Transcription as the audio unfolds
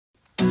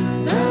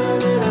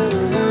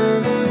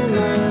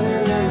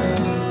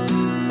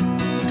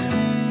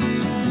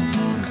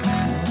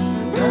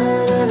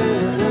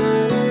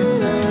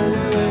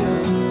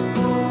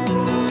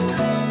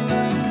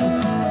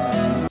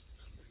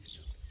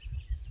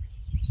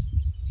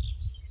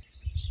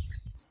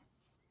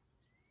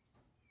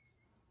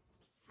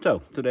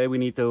So today we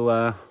need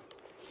to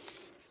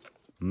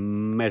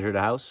measure the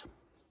house.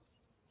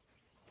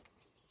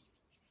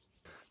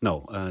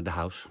 No, the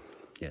house,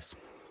 yes.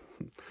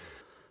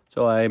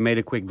 So I made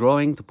a quick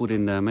drawing to put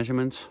in the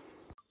measurements.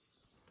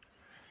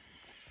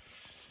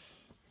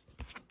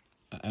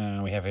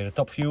 We have here the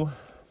top view.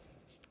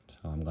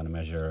 So I'm gonna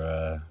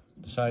measure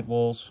the side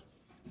walls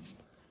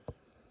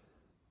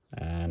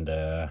and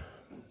the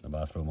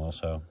bathroom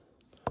also.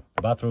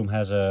 The bathroom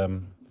has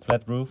a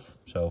flat roof,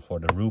 so for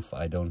the roof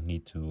I don't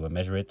need to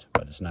measure it,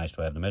 but it's nice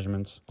to have the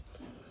measurements.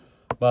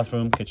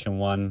 Bathroom, kitchen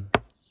 1,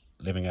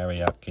 living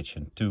area,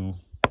 kitchen 2,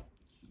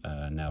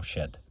 now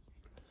shed.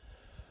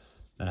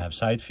 Then I have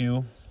side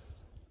view,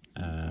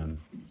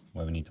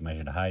 where we need to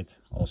measure the height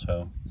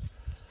also.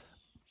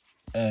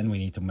 And we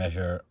need to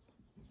measure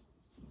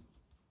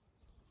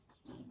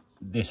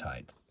this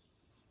height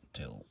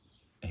till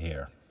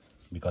here,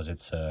 because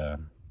it's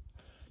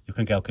you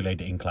can calculate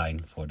the incline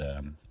for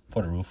the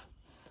roof.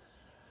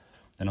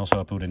 Then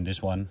also I put in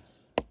this one.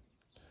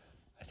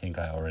 I think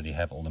I already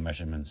have all the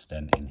measurements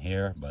then in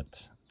here,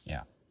 but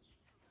yeah,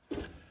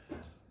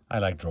 I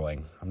like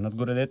drawing. I'm not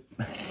good at it.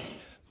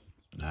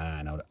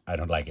 Nah, no, I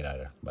don't like it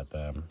either, but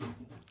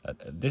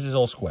this is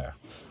all square.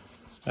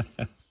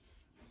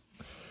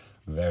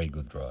 Very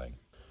good drawing.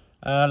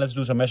 Let's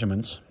do some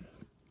measurements.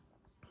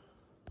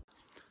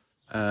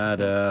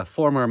 The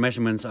former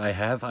measurements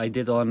I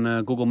did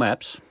on Google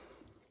Maps.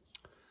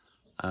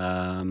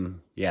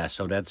 Yeah,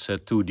 so that's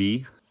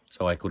 2D.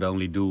 So I could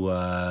only do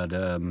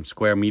the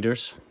square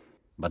meters,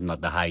 but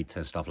not the height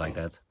and stuff like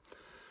that.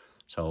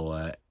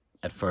 So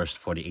at first,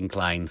 for the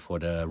incline for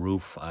the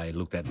roof, I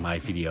looked at my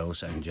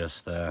videos and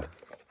just let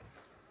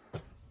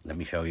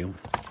me show you.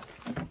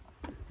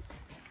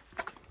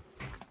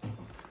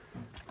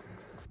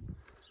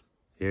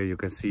 Here you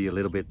can see a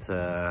little bit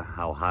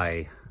how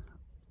high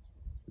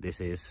this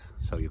is,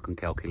 so you can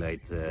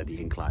calculate the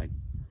incline.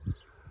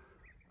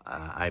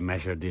 I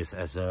measured this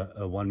as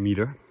a 1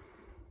 meter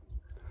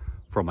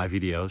from my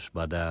videos,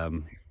 but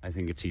I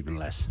think it's even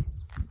less.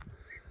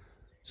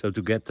 So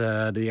to get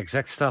the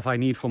exact stuff I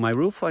need for my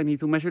roof, I need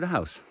to measure the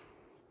house.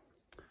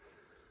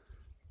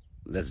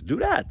 Let's do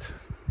that.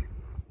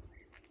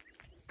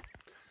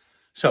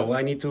 So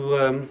I need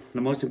to,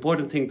 the most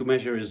important thing to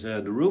measure is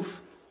the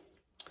roof.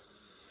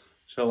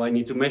 So I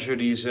need to measure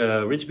these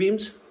ridge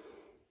beams.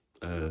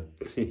 A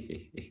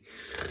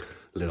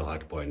little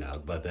hard to point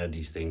out, but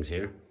these things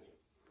here.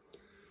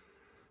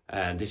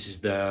 And this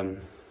is the,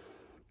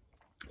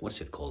 what's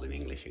it called in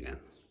English again?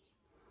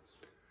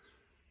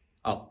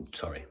 Oh,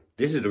 sorry.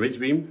 This is the ridge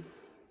beam.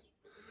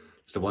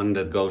 It's the one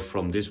that goes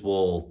from this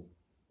wall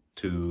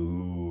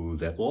to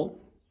that wall.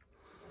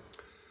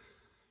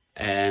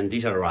 And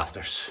these are the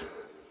rafters.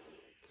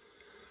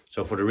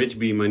 So for the ridge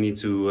beam I need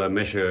to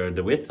measure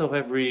the width of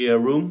every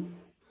room.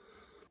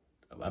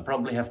 I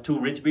probably have 2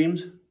 ridge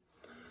beams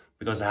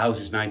because the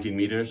house is 19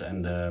 meters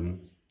and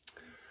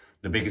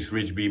the biggest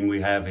ridge beam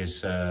we have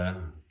is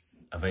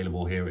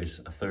available here is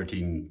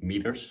 13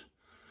 meters,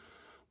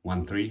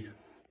 1-3.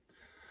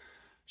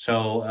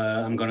 So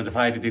I'm going to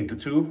divide it into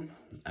 2.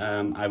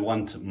 I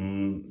want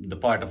the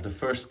part of the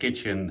first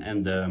kitchen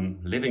and the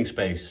living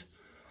space.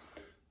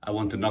 I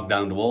want to knock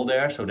down the wall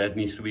there, so that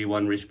needs to be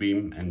 1 ridge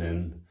beam, and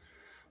then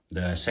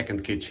the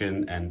second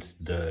kitchen and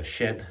the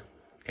shed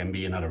can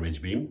be another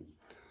ridge beam.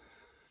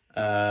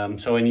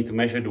 So I need to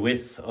measure the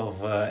width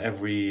of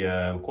every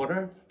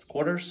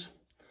quarters,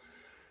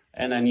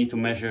 and I need to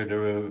measure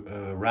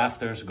the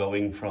rafters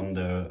going from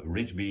the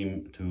ridge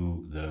beam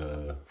to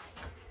the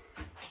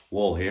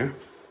wall here.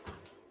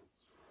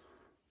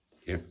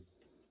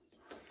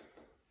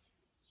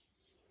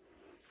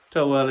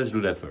 So let's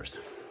do that first.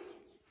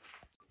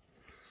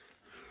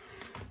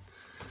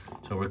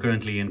 So we're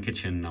currently in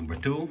kitchen number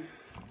 2.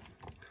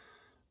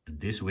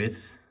 This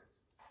width,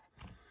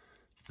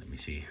 let me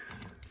see,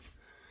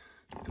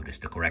 do this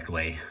the correct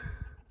way.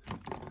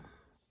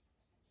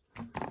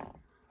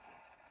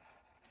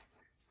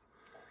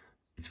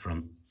 It's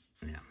from,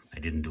 yeah, I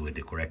didn't do it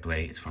the correct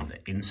way. It's from the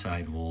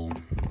inside wall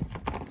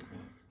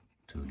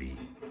to the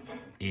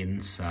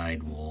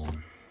inside wall,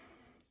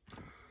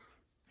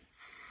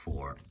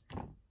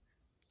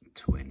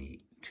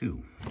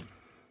 422.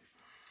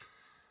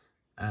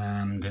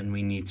 Then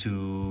we need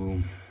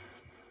to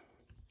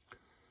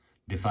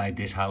divide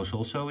this house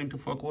also into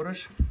 4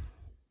 quarters.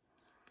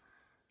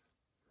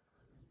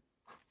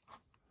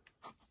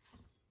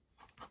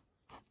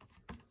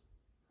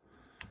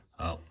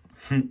 Oh,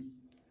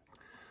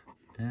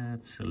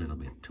 that's a little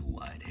bit too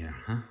wide here,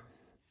 huh?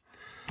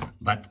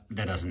 But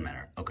that doesn't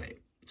matter.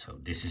 Okay, so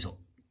this is,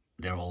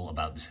 they're all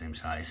about the same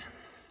size.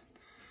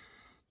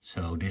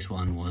 So this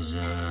one was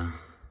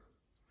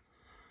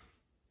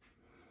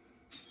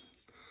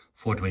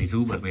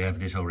 422, but we have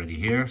this already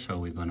here, so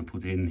we're going to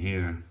put in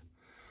here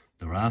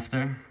the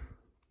rafter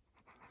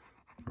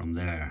from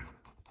there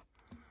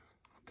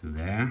to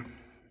there,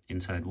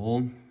 inside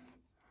wall,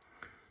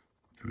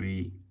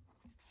 3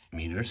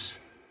 meters.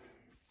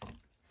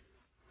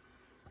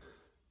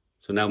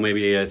 So now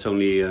maybe it's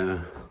only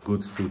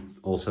good to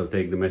also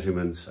take the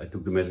measurements. I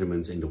took the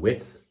measurements in the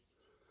width,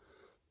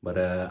 but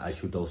I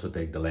should also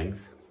take the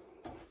length.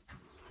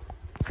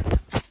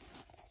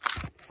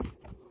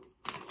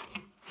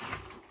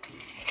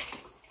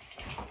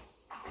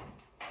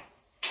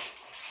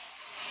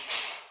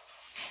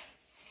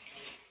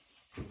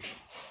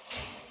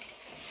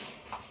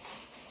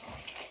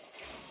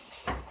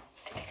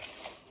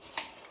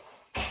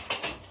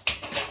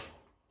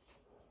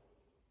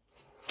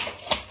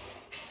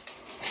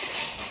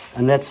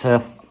 And that's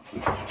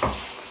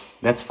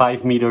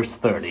 5 meters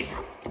 30.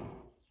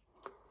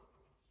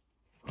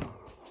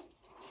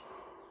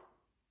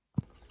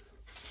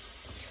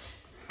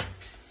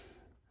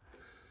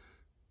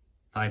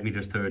 $5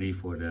 meters 30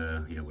 for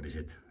the, what is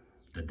it?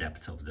 The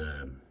depth of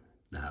the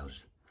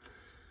house.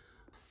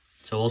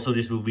 So also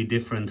this will be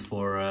different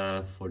for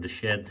the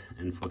shed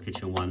and for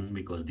kitchen 1,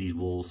 because these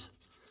walls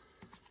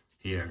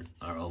here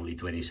are only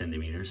 20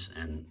 centimeters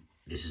and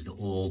this is the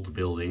old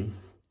building.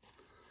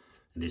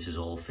 And this is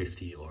all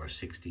 50 or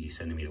 60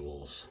 centimeter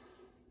walls.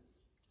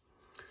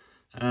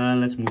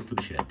 Let's move to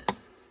the shed.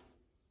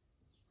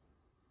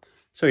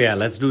 So yeah,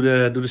 let's do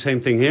the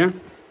same thing here.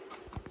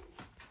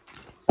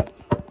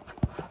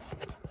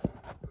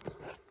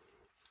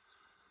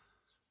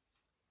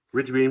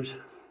 Ridge beams.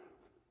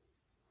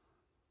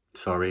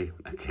 Sorry,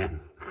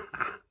 again,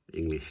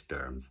 English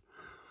terms.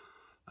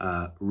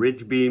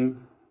 Ridge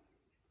beam,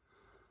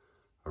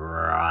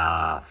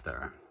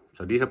 rafter.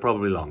 So these are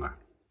probably longer.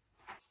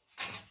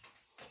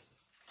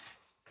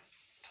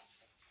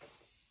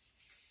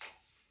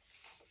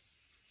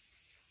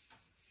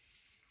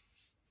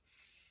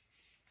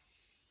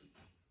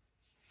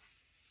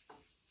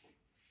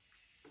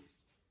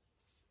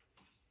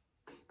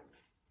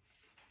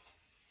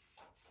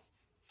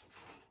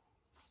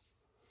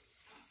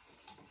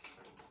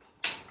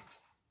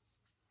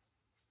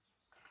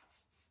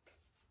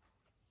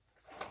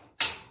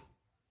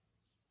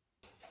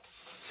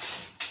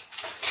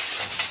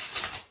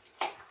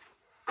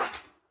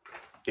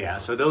 Yeah,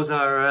 so those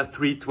are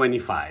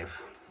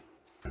 325.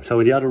 So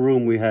in the other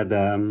room we had,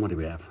 what do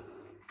we have?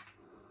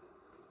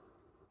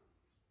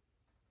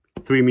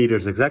 3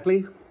 meters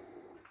exactly.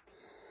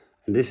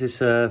 And this is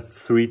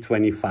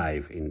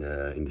 325 in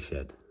the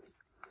shed.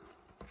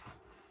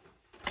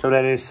 So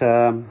that is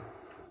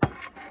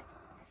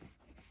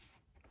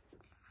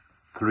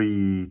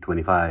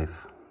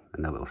 325,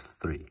 and that was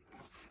 3.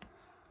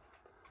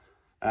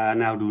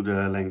 Now do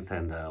the length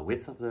and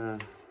width of the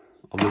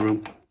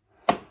room.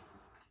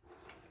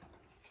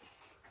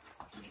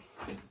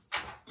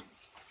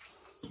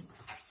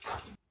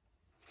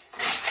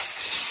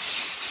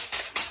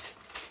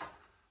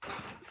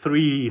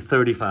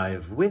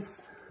 $335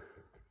 width.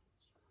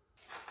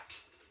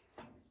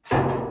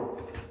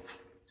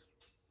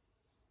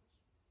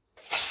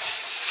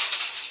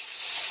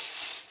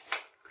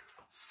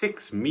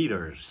 $6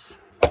 meters.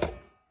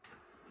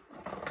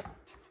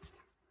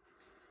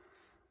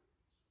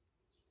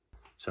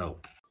 So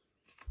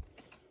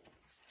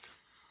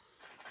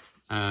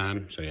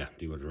yeah,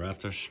 these were the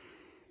rafters.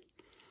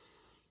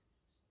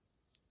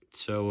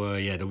 So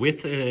yeah, the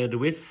width.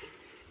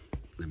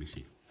 Let me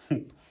see.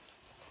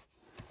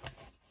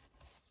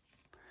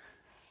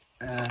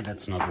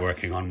 That's not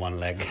working on one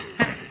leg.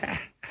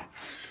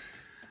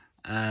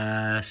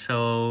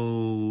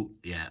 So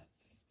yeah,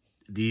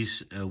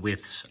 these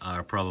widths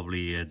are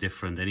probably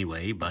different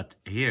anyway, but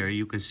here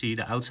you can see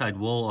the outside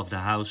wall of the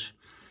house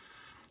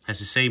has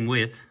the same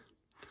width,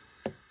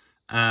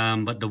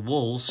 but the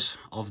walls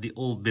of the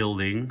old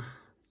building,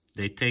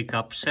 they take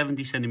up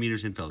 70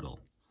 centimeters in total.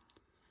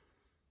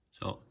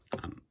 So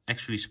I'm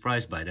actually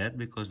surprised by that,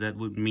 because that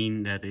would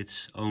mean that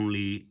it's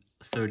only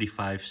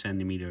 35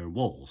 centimeter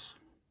walls.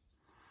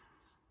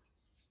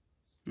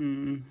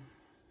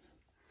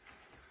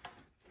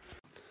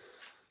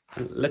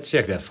 Let's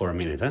check that for a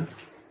minute, huh?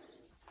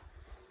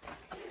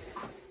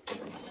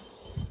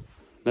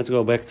 Let's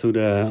go back to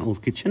the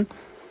old kitchen.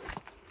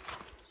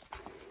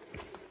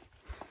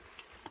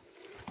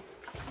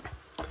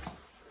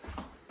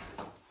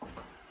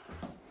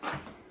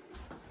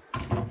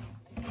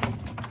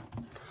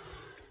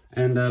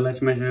 And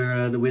let's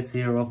measure the width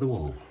here of the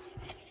wall.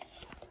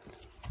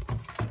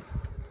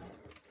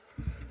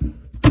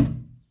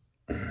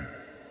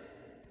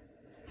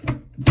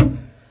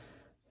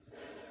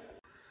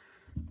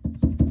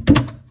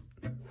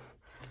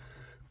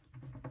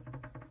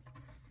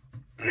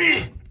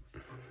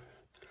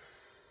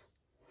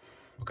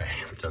 Okay,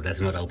 so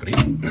that's not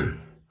opening.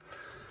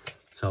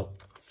 So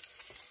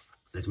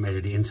let's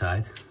measure the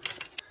inside.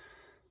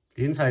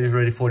 The inside is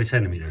already 40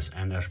 centimeters,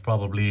 and there's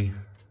probably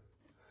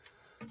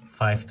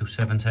 5 to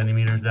 7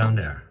 centimeters down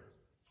there.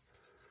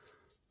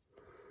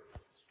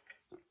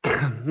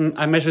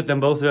 I measured them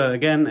both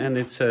again, and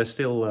it's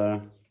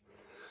still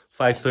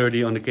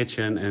 530 on the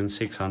kitchen and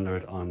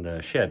 600 on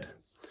the shed.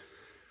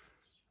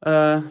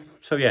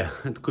 So yeah,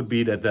 it could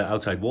be that the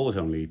outside wall is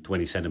only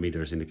 20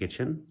 centimeters in the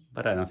kitchen,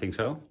 but I don't think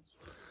so.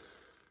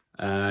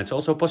 It's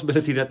also a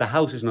possibility that the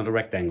house is not a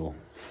rectangle.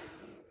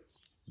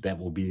 That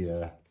will be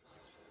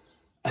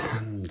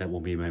that will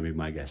be maybe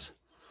my guess.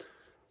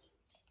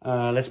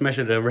 Let's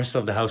measure the rest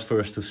of the house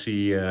first to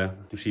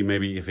see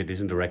maybe if it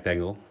isn't a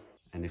rectangle.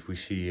 And if we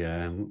see,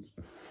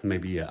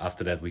 maybe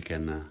after that we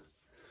can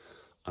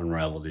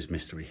unravel this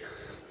mystery.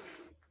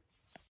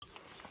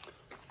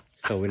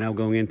 So we're now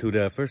going into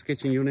the first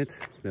kitchen unit,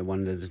 the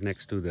one that is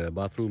next to the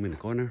bathroom in the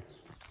corner.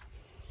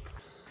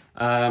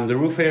 The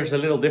roof here is a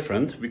little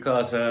different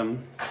because,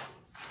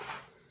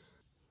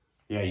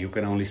 yeah, you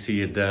can only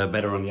see it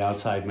better on the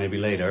outside, maybe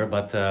later,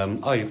 but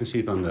oh, you can see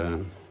it on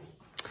the...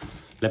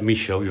 Let me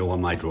show you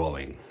on my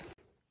drawing.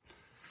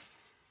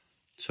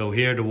 So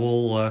here the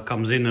wall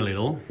comes in a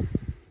little.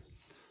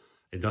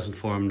 It doesn't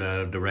form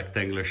the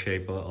rectangular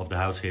shape of the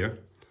house here.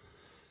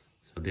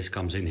 So this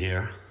comes in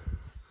here.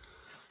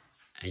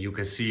 And you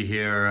can see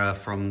here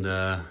from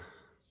the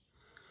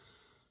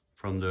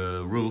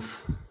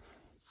roof.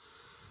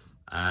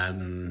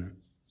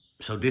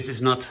 So this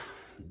is not,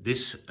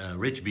 this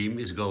ridge beam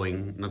is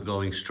not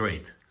going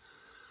straight.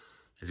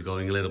 It's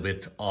going a little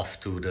bit off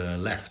to the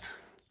left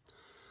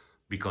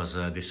because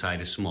this side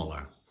is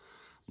smaller.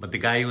 But the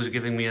guy who was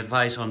giving me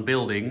advice on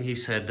building, he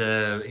said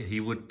he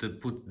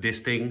would put this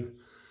thing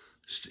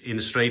in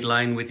a straight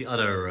line with the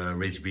other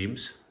ridge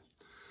beams.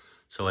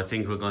 So I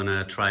think we're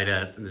gonna try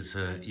that. It's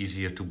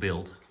easier to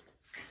build.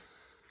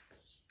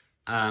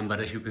 But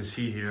as you can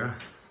see here,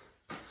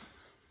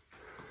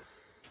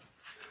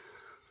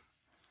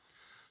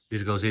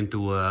 this goes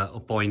into a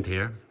point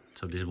here.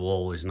 So this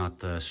wall is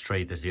not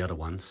straight as the other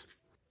ones.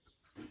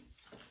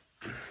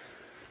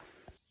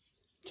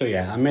 So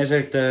yeah, I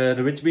measured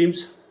the ridge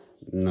beams.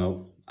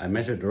 No, I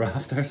measured the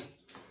rafters.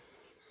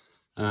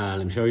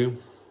 Let me show you.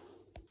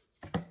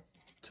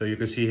 So you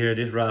can see here,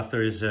 this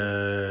rafter is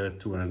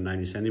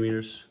 290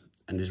 centimeters,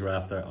 and this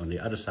rafter on the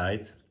other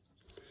side,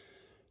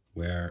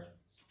 where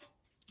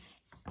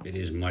it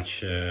is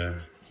much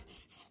less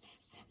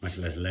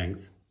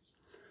length,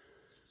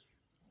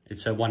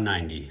 it's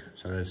 190.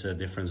 So that's a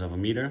difference of a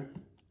meter.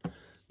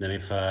 Then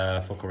if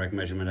for correct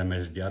measurement, I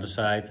measured the other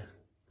side.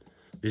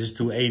 This is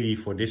 280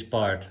 for this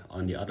part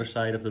on the other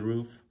side of the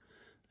roof.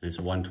 And it's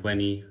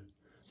 120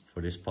 for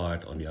this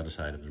part on the other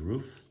side of the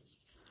roof.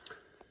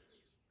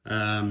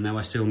 Now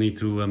I still need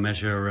to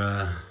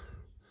measure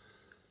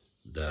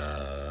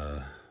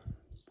the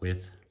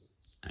width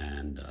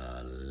and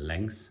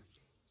length.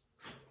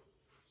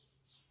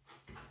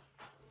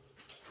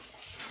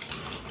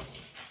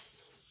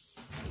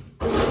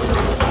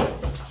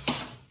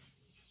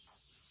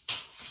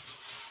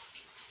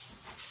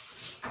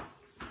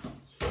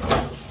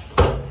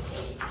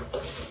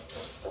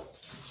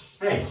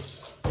 Hey!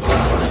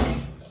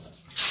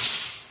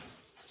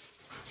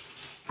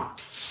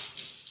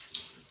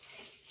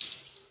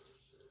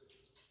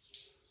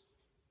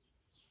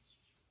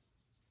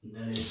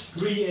 That is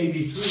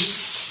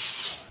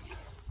 383.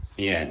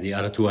 Yeah, the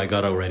other two I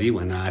got already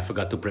when I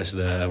forgot to press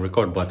the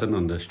record button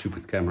on the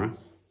stupid camera.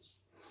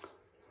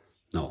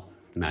 No,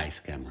 nice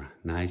camera,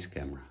 nice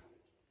camera.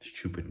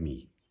 Stupid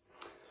me.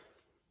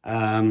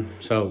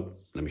 So,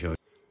 let me show you.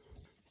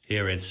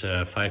 Here it's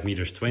 5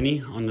 meters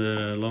 20 on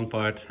the long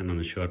part, and on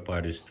the short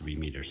part is 3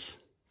 meters.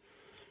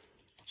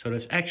 So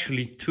that's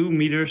actually 2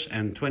 meters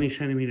and 20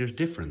 centimeters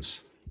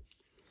difference.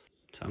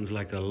 Sounds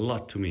like a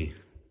lot to me,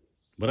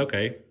 but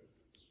okay.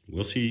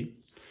 We'll see,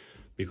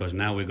 because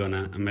now we're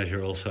gonna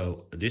measure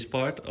also this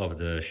part of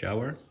the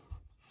shower.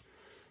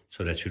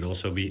 So that should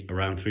also be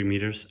around 3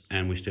 meters,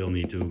 and we still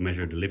need to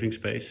measure the living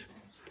space.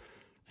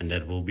 And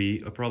that will be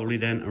probably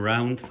then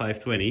around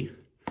 520,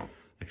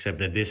 except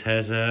that this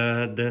has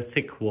the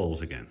thick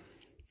walls again.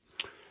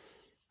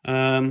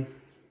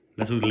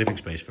 Let's do the living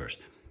space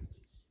first.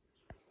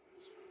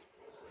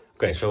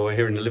 Okay, so we're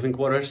here in the living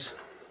quarters.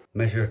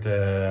 Measured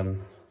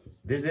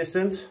this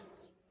distance.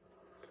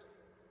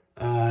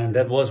 And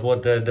that was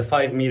what the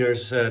 5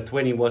 meters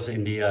 20 was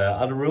in the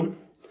other room.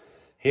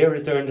 Here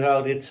it turns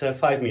out it's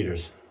 5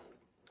 meters.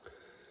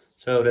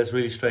 So that's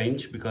really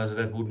strange, because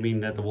that would mean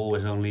that the wall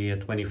is only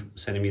 20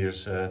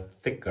 centimeters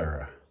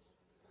thicker.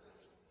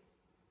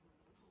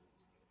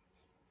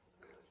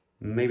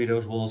 Maybe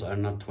those walls are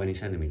not 20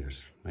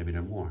 centimeters, maybe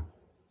they're more.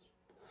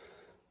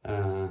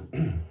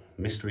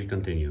 Mystery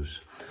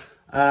continues.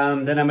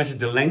 Then I measured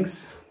the length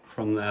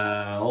from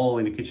the hall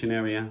in the kitchen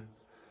area.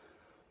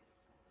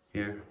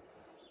 Here.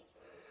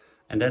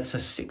 And that's a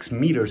 6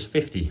 meters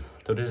 50.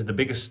 So this is the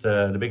biggest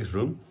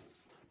room.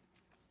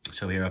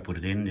 So here I put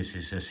it in. This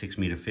is a 6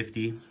 meter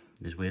 50,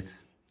 this width.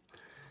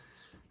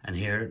 And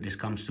here this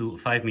comes to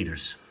 5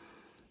 meters.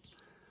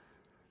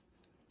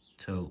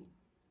 So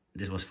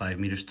this was 5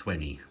 meters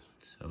 20.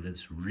 So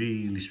that's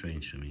really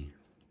strange to me.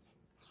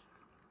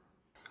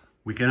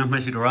 We cannot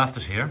measure the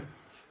rafters here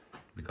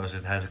because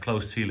it has a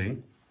closed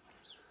ceiling.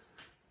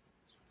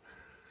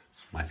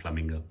 My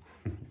flamingo.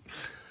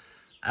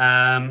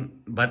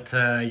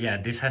 Yeah,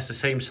 this has the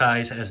same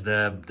size as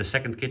the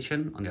second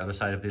kitchen on the other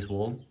side of this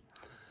wall.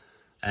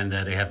 And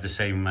they have the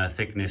same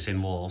thickness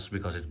in walls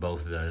because it's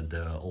both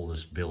the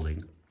oldest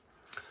building.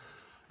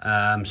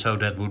 So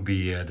that would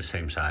be the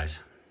same size.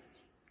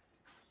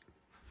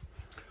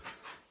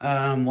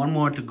 One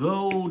more to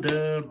go,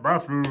 the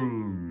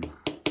bathroom.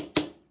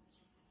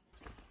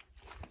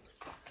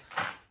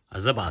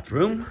 as a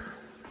bathroom.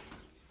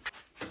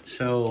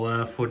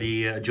 So for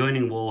the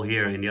adjoining wall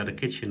here in the other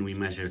kitchen, we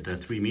measured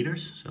 3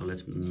 meters. So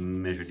let's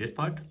measure this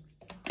part.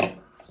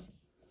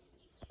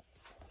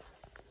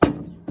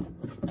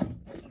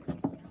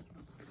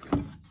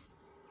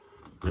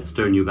 Let's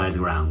turn you guys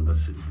around, but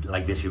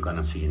like this you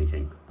cannot see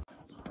anything.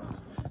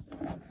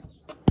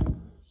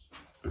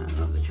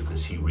 Not that you can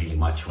see really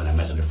much when I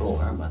measure the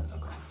floor, but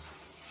okay.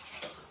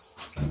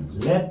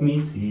 Let me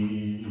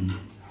see.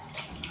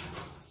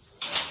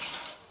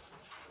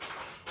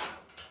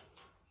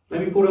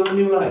 Let me put on a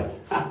new light.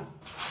 Ha.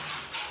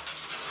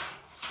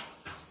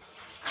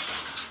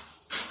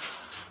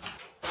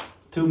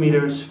 Two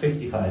meters,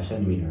 55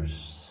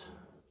 centimeters.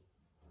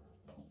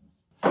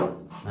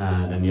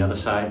 Then the other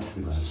side,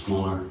 because it's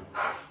smaller.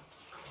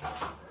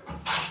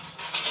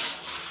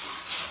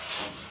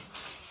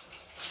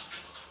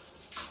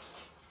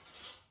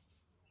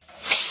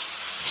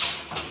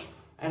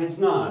 And it's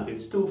not,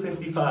 it's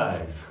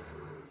 255.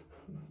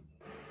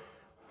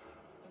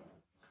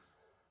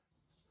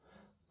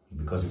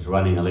 Because it's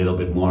running a little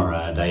bit more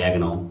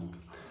diagonal.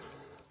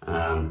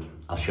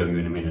 I'll show you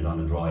in a minute on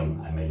the drawing.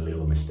 I made a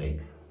little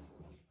mistake.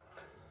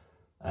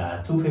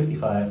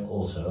 255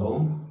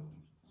 also.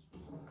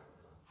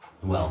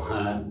 Well,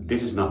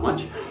 this is not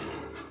much.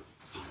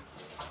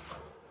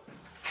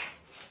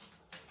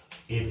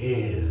 It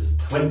is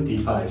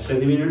 25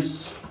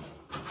 centimeters.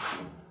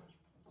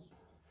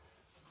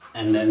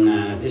 And then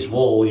this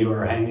wall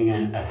you're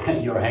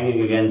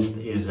hanging against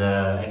is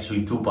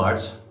actually 2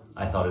 parts.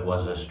 I thought it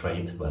was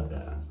straight, but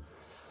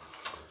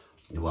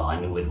well, I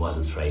knew it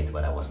wasn't straight,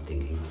 but I wasn't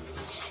thinking.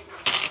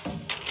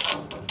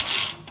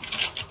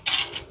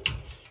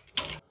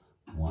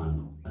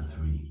 1,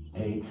 3,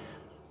 8.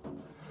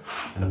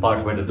 And the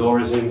part where the door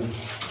is in,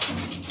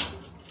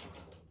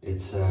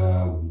 it's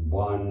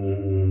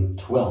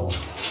 112.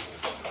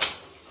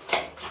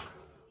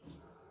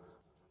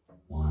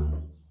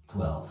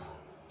 112.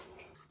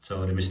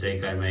 So the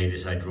mistake I made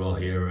is I draw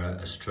here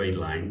a straight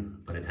line,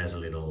 but it has a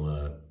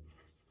little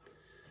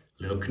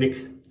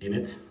knick in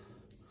it.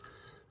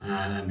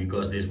 And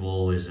because this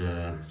wall is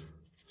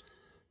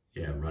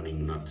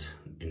running not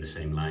in the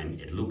same line,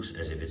 it looks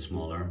as if it's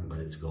smaller, but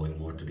it's going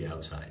more to the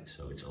outside.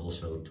 So it's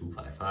also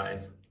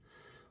 255.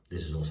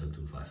 This is also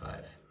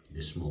 255.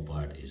 This small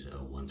part is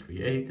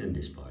 138 and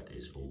this part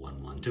is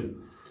 112.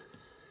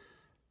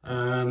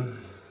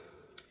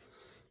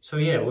 So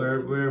yeah,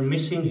 we're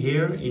missing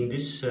here in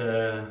this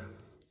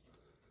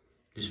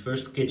this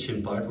first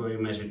kitchen part where we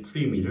measured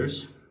 3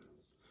 meters.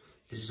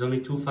 This is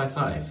only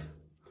 255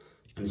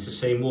 and it's the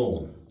same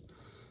wall.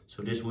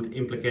 So this would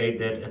implicate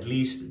that at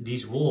least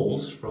these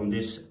walls from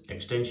this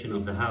extension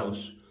of the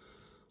house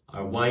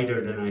are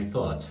wider than I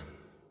thought.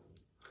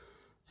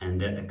 And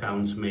that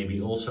accounts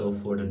maybe also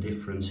for the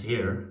difference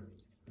here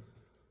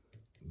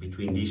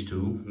between these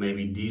two.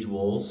 Maybe these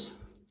walls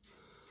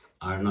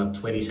are not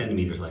 20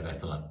 centimeters like I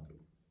thought.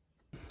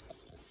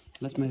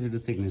 Let's measure the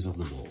thickness of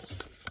the walls.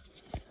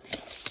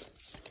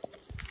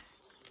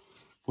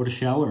 For the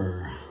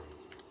shower,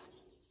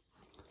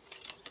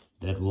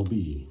 that will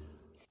be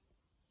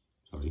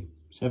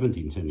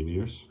 17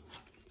 centimeters.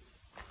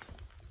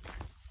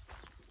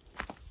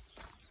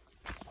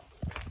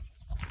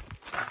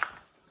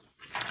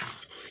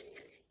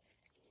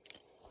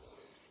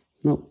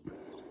 No,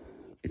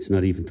 it's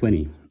not even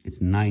 20, it's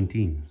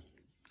 19.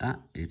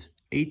 It's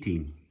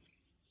 18.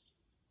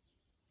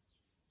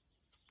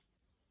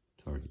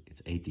 Sorry,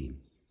 it's 18.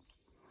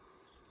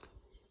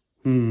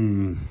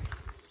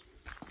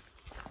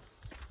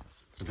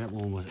 So that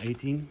one was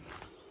 18.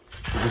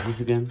 What is this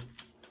again?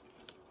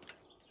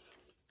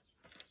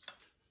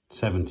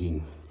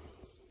 17.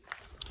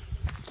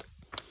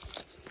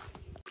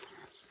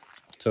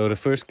 So the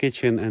first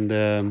kitchen and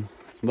the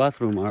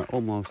bathroom are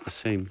almost the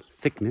same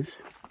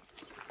thickness.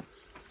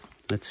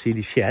 Let's see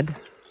the shed.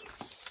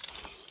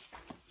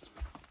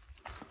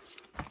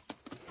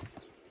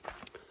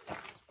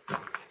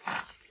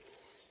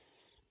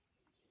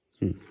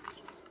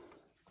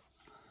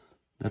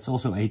 That's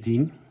also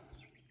 18.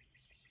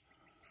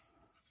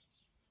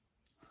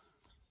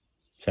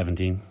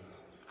 17.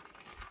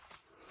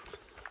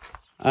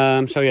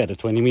 So yeah, the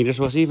 20 meters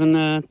was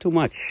even too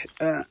much.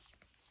 So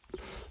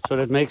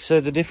that makes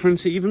the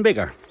difference even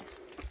bigger.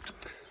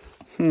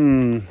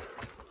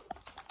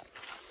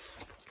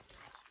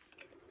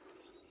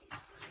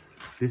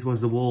 This was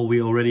the wall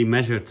we already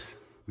measured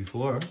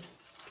before.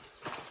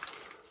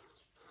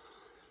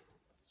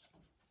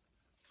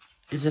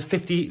 It's a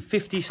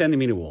 50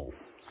 centimeter wall.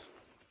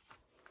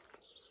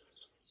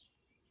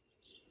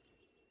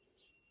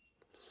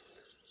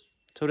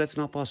 So that's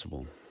not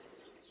possible.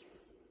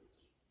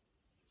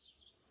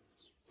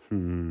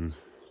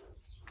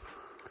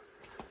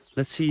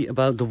 Let's see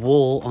about the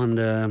wall on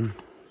the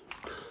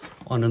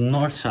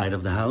north side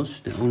of the house.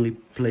 The only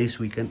place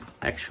we can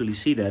actually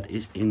see that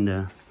is in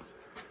the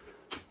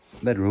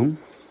bedroom.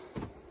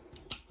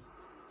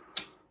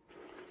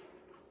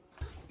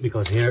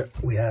 Because here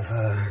we have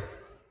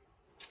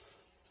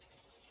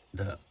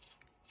the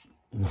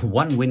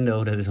one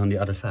window that is on the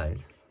other side.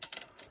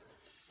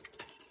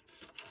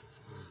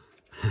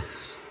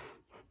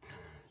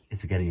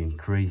 It's getting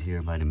crazier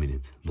by the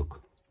minute.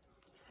 Look.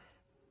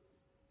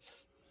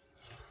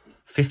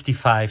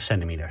 55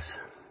 centimeters.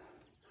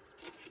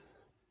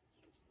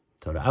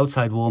 So the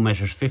outside wall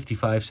measures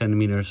 55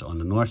 centimeters on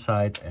the north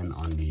side, and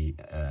on the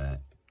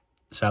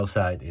south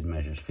side it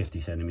measures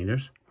 50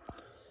 centimeters.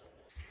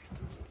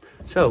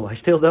 So I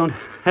still don't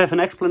have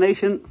an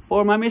explanation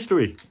for my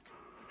mystery.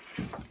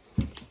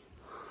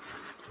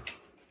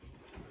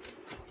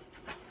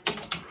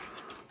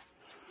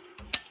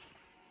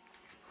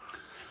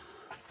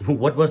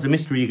 What was the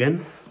mystery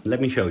again? Let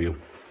me show you.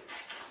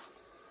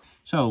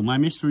 So my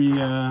mystery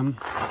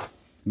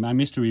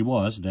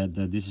was that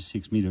this is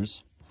 6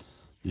 meters,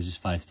 this is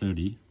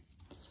 530,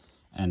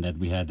 and that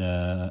we had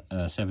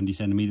a 70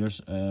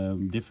 centimeters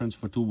difference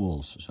for 2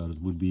 walls, so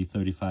that would be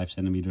 35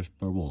 centimeters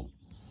per wall.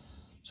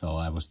 So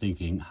I was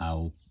thinking,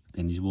 how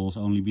can these walls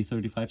only be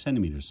 35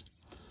 centimeters?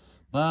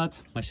 But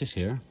my sis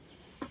here,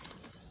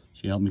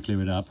 she helped me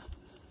clear it up,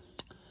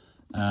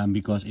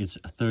 because it's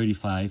a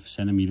 35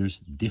 centimeters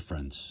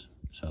difference.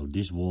 So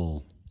this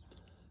wall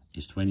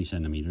is 20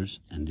 centimeters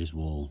and this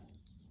wall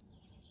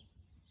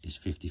is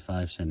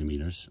 55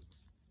 centimeters,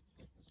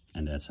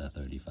 and that's a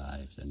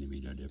 35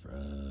 centimeter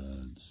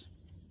difference.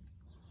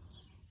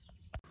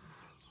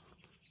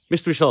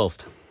 Mystery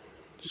solved.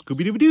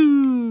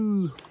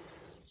 Scooby-Dooby-Doo!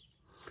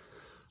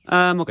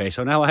 Okay,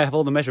 so now I have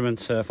all the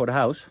measurements for the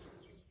house.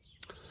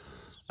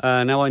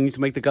 Now I need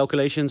to make the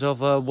calculations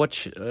of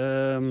what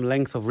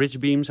length of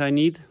ridge beams I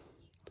need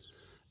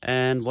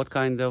and what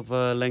kind of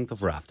length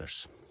of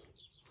rafters.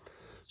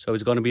 So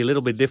it's going to be a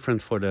little bit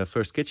different for the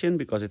first kitchen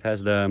because it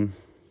has the...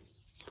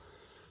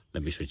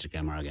 Let me switch the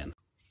camera again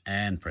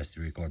and press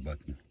the record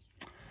button.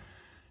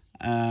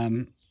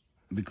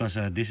 Because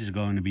this is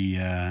going to be...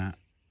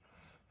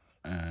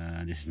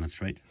 this is not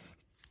straight,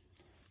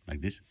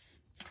 like this.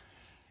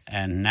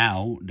 And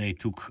now they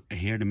took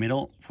here the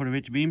middle for the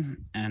ridge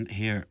beam and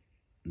here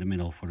the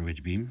middle for the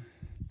ridge beam.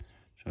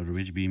 So the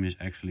ridge beam is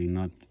actually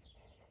not,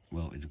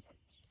 well, it's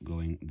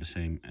going the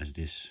same as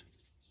this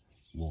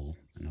wall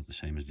and not the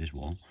same as this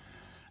wall.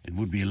 It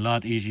would be a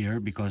lot easier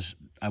because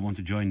I want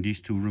to join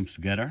these 2 rooms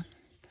together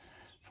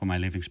for my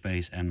living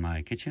space and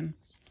my kitchen.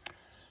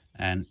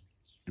 And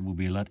it would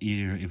be a lot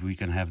easier if we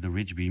can have the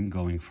ridge beam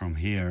going from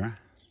here,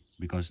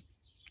 because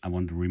I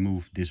want to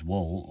remove this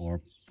wall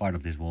or part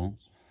of this wall.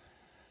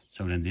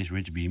 So then this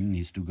ridge beam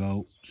needs to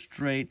go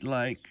straight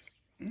like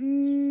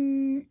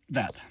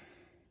that.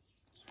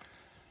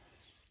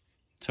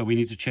 So we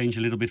need to change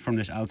a little bit from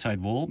this outside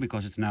wall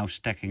because it's now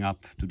stacking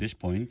up to this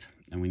point,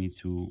 and we need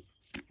to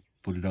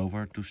put it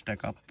over to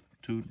stack up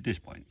to this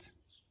point.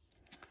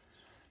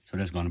 So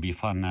that's going to be a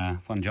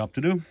fun job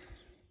to do.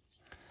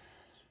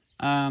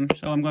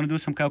 So I'm going to do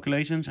some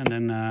calculations and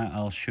then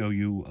I'll show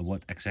you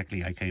what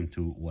exactly I came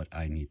to, what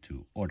I need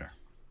to order.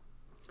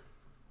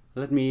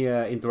 Let me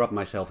interrupt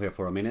myself here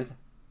for a minute.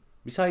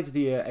 Besides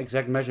the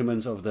exact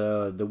measurements of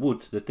the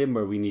wood, the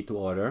timber we need to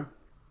order,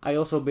 I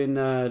also been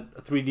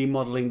 3D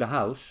modeling the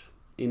house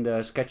in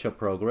the SketchUp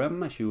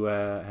program, as you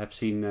have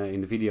seen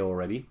in the video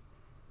already.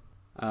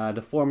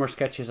 The former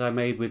sketches I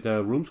made with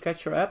the Room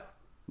Sketcher app,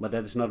 but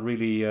that is not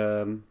really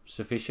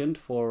sufficient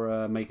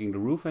for making the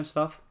roof and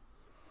stuff.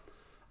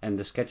 And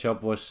the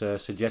SketchUp was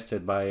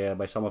suggested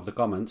by some of the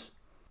comments.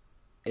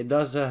 It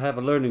does have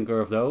a learning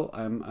curve though.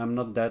 I'm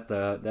not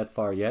that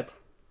far yet.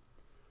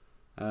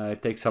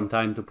 It takes some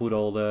time to put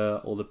all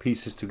the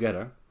pieces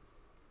together.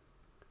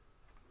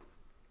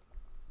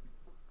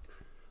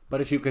 But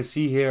as you can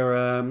see here,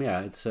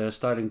 yeah, it's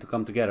starting to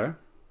come together.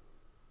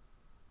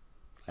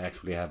 I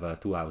actually have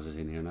 2 houses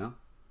in here now.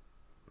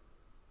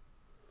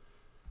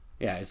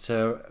 Yeah, it's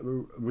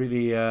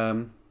really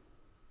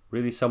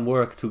really some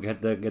work to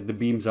get the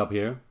beams up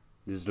here.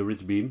 This is the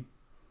ridge beam,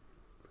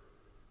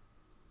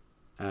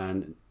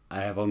 and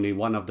I have only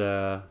one of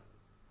the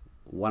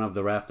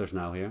rafters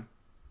now here.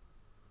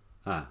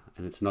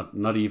 And it's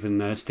not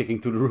even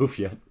sticking to the roof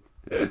yet.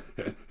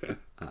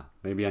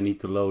 Maybe I need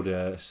to load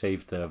a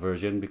saved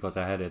version because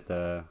I had it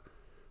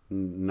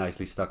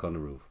nicely stuck on the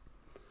roof.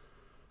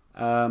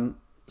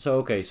 So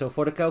okay, so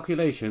for the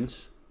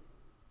calculations,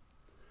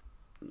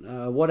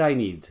 what I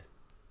need: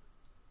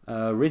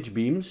 ridge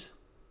beams,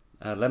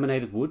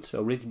 laminated wood.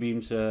 So ridge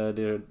beams,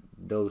 they're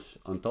those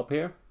on top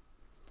here.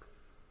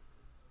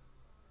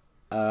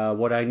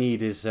 What I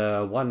need is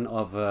one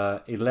of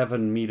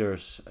 11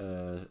 meters,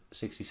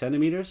 60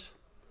 centimeters.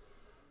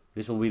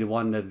 This will be the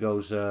one that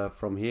goes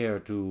from here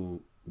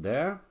to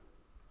there.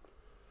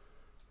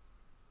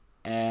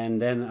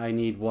 And then I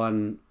need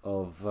one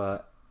of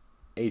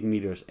 8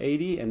 meters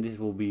 80, and this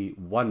will be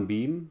one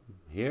beam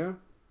here.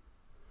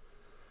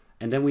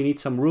 And then we need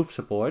some roof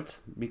support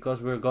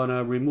because we're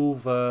gonna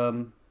remove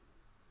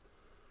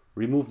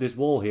this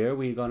wall here.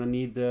 We're gonna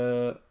need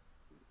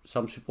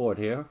some support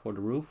here for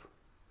the roof.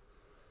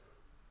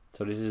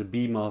 So this is a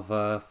beam of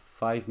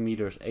 5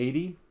 meters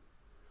 80,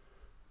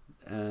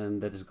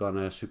 and that is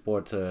gonna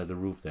support the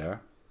roof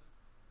there.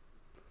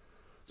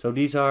 So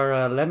these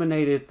are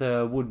laminated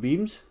wood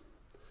beams.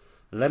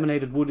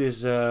 Laminated wood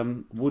is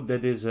wood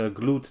that is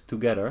glued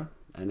together.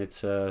 and it's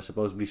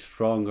supposed to be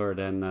stronger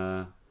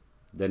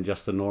than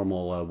just a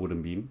normal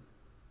wooden beam.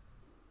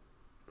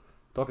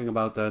 Talking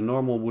about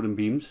normal wooden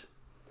beams,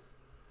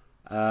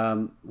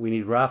 we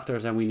need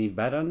rafters and we need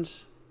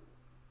battens.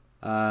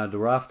 The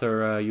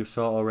rafter you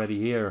saw already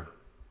here,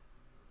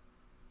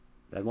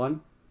 that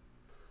one.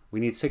 We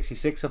need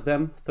 66 of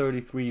them,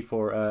 33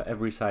 for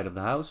every side of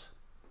the house.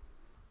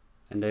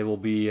 And they will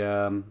be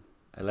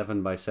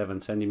 11 by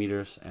 7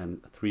 centimeters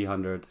and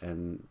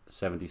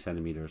 370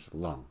 centimeters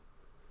long.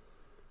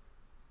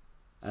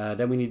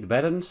 Then we need the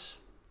battens.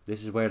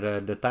 This is where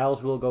the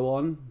tiles will go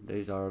on.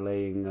 These are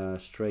laying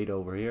straight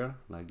over here,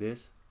 like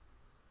this.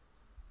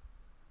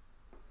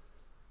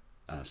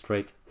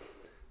 Straight.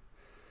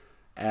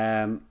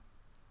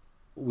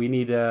 We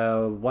need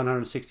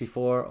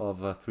 164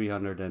 of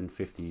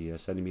 350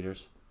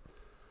 centimeters.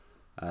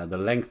 The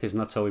length is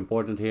not so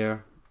important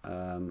here.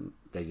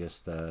 They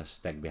just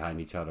stack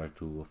behind each other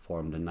to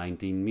form the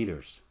 19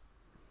 meters.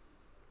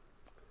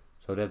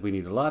 So that we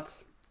need a lot.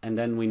 And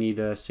then we need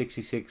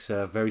 66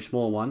 very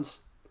small ones.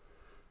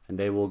 And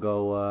they will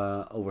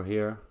go over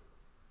here.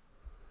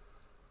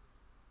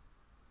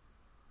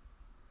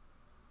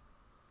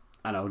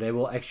 I know, they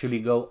will actually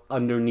go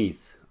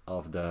underneath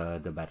of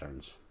the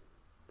battens.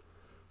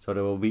 So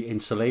there will be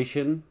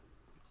insulation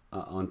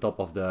on top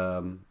of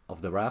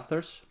the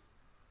rafters.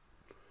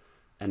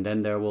 And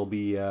then there will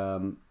be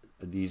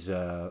these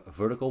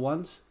vertical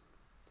ones.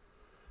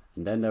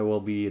 And then there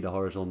will be the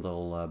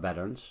horizontal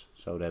battens,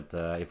 so that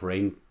if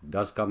rain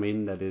does come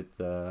in, that it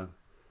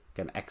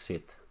can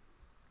exit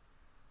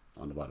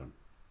on the bottom.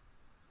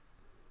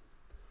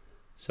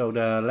 So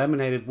the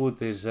laminated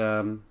wood is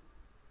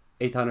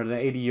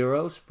 880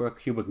 euros per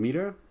cubic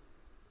meter.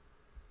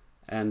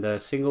 And the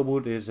single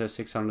wood is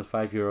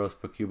 605 euros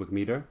per cubic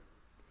meter.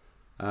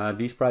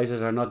 These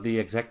prices are not the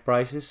exact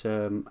prices.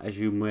 As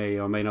you may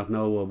or may not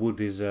know,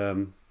 wood is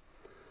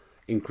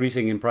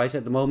increasing in price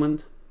at the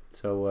moment.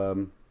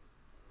 So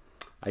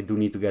I do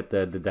need to get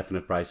the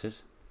definite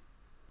prices.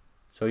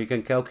 So you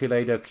can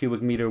calculate a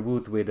cubic meter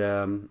wood with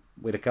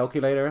a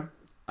calculator.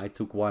 I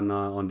took one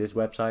on this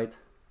website.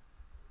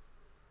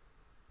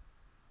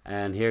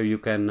 And here you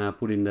can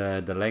put in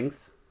the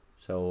length.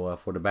 So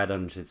for the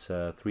battens it's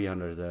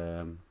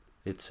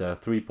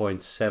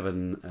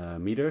 3.7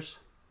 meters.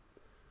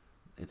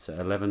 It's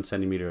 11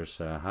 centimeters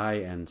high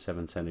and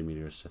 7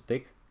 centimeters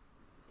thick.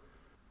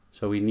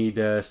 So we need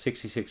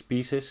 66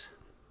 pieces,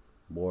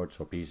 boards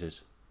or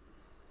pieces.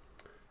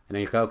 And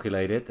then you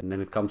calculate it, and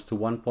then it comes to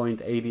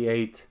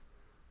 1.88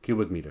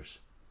 cubic meters.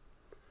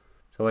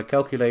 So I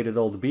calculated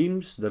all the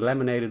beams, the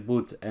laminated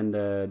wood and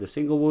the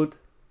single wood.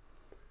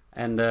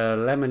 And the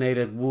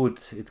laminated wood,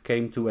 it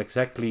came to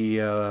exactly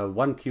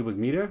 1 cubic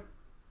meter.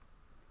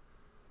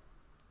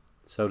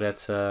 So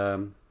that's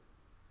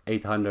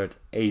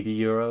 880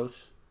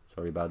 euros.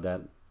 Sorry about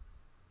that.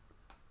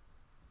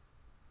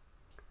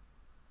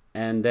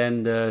 And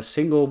then the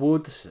single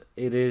wood,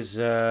 it is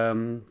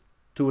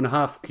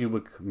 2.5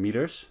 cubic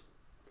meters.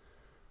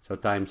 So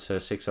times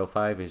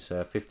 605 is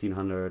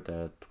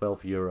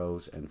 1,512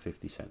 euros and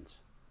 50 cents.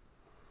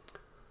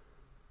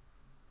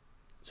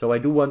 So I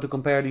do want to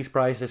compare these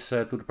prices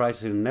to the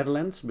prices in the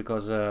Netherlands,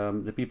 because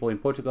the people in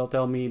Portugal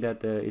tell me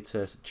that it's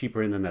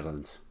cheaper in the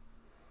Netherlands.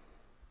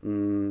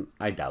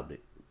 I doubt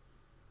it.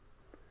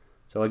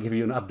 So I'll give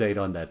you an update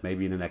on that,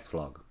 maybe in the next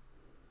vlog.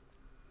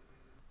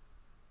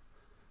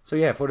 So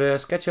yeah, for the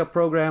SketchUp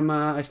program,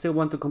 I still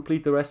want to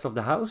complete the rest of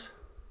the house.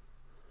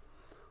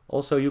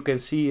 Also, you can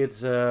see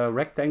it's a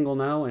rectangle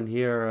now, and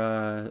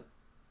here,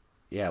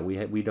 yeah,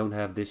 we don't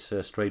have this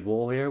straight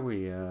wall here.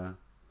 We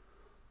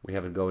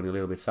have it going a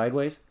little bit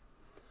sideways.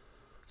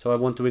 So I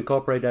want to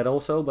incorporate that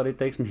also, but it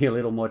takes me a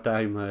little more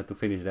time to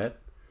finish that.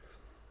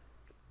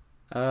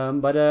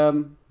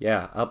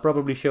 Yeah, I'll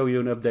probably show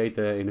you an update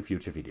in a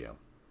future video.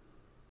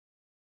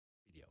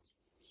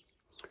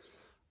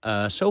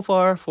 So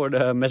far for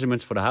the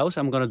measurements for the house,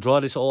 I'm gonna draw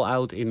this all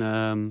out in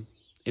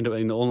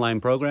the online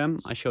program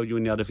I showed you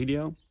in the other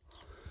video.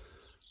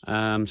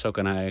 So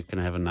can I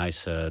have a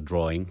nice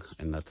drawing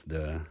and not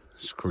the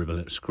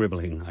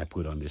scribbling I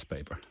put on this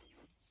paper.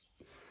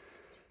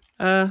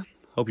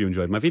 Hope you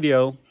enjoyed my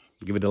video.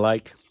 Give it a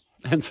like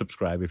and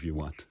subscribe if you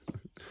want.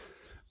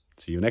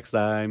 See you next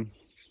time.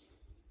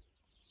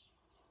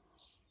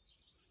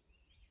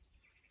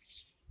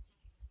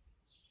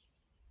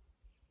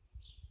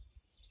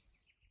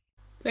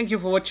 Thank you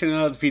for watching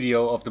another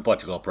video of the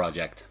Portugal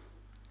project.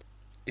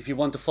 If you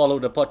want to follow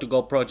the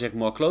Portugal project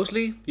more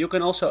closely, you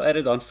can also add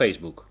it on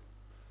Facebook.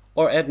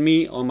 Or add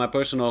me on my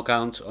personal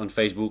account on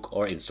Facebook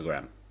or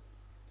Instagram.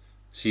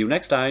 See you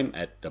next time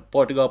at the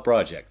Portugal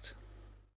project.